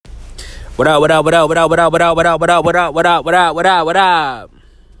What up, what up, what up, what up, what up, what up, what up, what up, what up, what up, what up, what up, what up?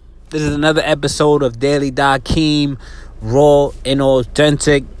 This is another episode of Daily Dakeem, raw and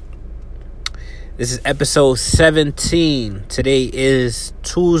authentic. This is episode 17. Today is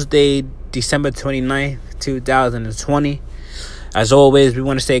Tuesday, December 29th, 2020. As always, we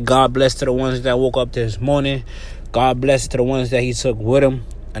want to say God bless to the ones that woke up this morning. God bless to the ones that he took with him.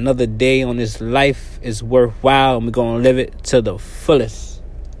 Another day on this life is worthwhile, and we're going to live it to the fullest.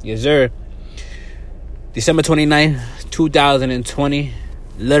 Yes, sir. December 29th, 2020.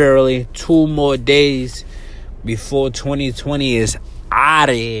 Literally 2 more days before 2020 is out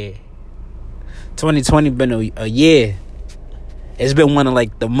of here. 2020 been a year. It's been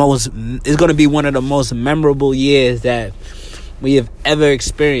it's going to be one of the most memorable years that we have ever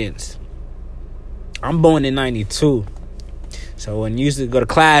experienced. I'm born in 92. So when you used to go to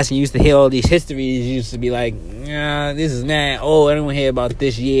class and you used to hear all these histories, you used to be like, this is mad. Oh, I don't hear about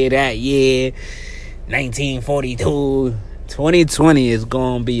this year, that year, 1942. 2020 is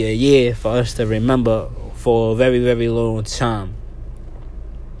going to be a year for us to remember for a very, very long time.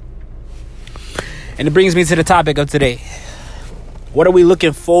 And it brings me to the topic of today. What are we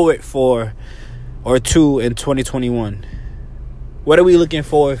looking forward for or to in 2021? What are we looking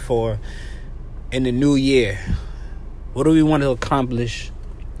forward for in the new year? What do we want to accomplish?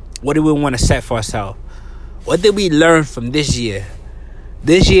 What do we want to set for ourselves? What did we learn from this year?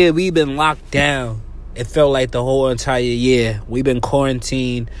 This year, we've been locked down. It felt like the whole entire year. We've been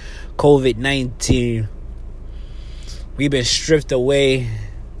quarantined, COVID-19. We've been stripped away.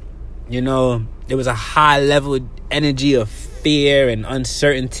 You know, there was a high level of energy of fear and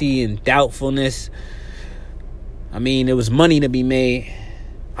uncertainty and doubtfulness. I mean, there was money to be made,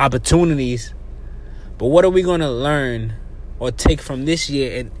 opportunities. But what are we going to learn or take from this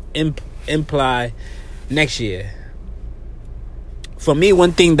year and imply next year? For me,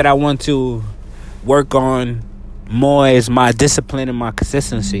 one thing that I want to work on more is my discipline and my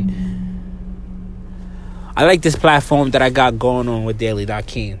consistency. I like this platform that I got going on with Daily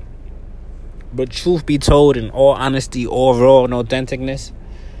Dakeem. But truth be told, in all honesty, all raw and authenticness,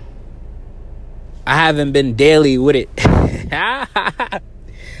 I haven't been daily with it.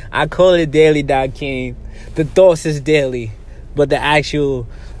 I call it Daily Dakeem. The thoughts is daily, but the actual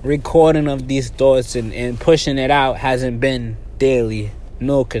recording of these thoughts and pushing it out hasn't been daily,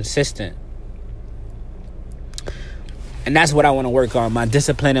 nor consistent. And that's what I want to work on, my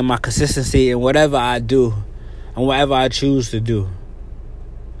discipline and my consistency in whatever I do and whatever I choose to do.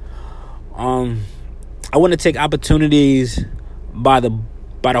 I want to take opportunities by the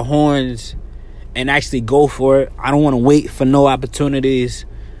horns and actually go for it. I don't want to wait for no opportunities.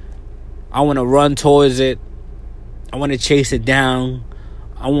 I want to run towards it. I want to chase it down.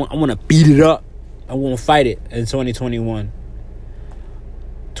 I want to beat it up. I want to fight it in 2021.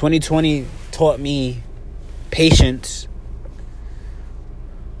 2020 taught me patience.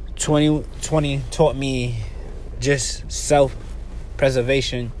 2020 taught me just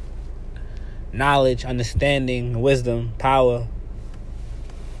self-preservation, knowledge, understanding, wisdom, power.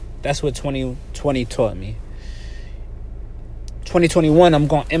 That's what 2020 taught me. 2021, I'm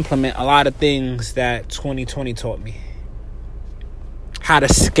going to implement a lot of things that 2020 taught me. How to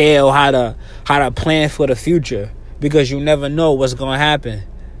scale, how to plan for the future, because you never know what's going to happen.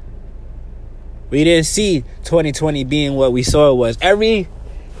 We didn't see 2020 being what we saw it was. Every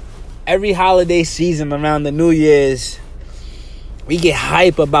holiday season around the New Year's, we get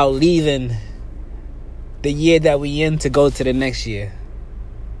hype about leaving the year that we in to go to the next year.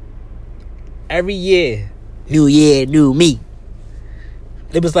 Every year, new year, new me.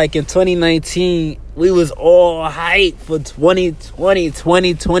 It was like in 2019, we was all hyped for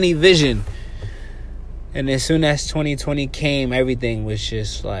 2020 vision. And as soon as 2020 came, everything was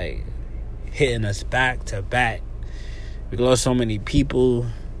just like hitting us back to back. We lost so many people,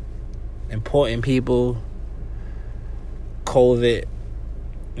 important people, COVID,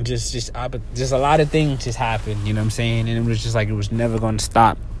 just a lot of things just happened, you know what I'm saying? And it was just like it was never going to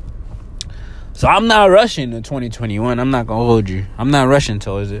stop. So I'm not rushing to 2021. I'm not going to hold you. I'm not rushing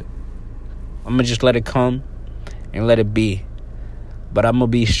towards it. I'm going to just let it come and let it be. But I'm going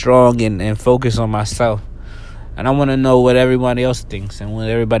to be strong and focus on myself. And I want to know what everybody else thinks and what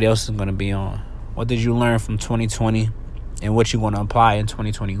everybody else is going to be on. What did you learn from 2020 and what you want to apply in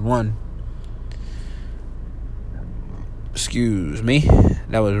 2021? Excuse me.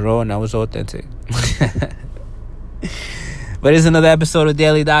 That was raw and that was authentic. But it's another episode of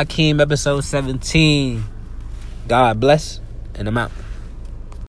Daily Dakeem, episode 17. God bless, and I'm out.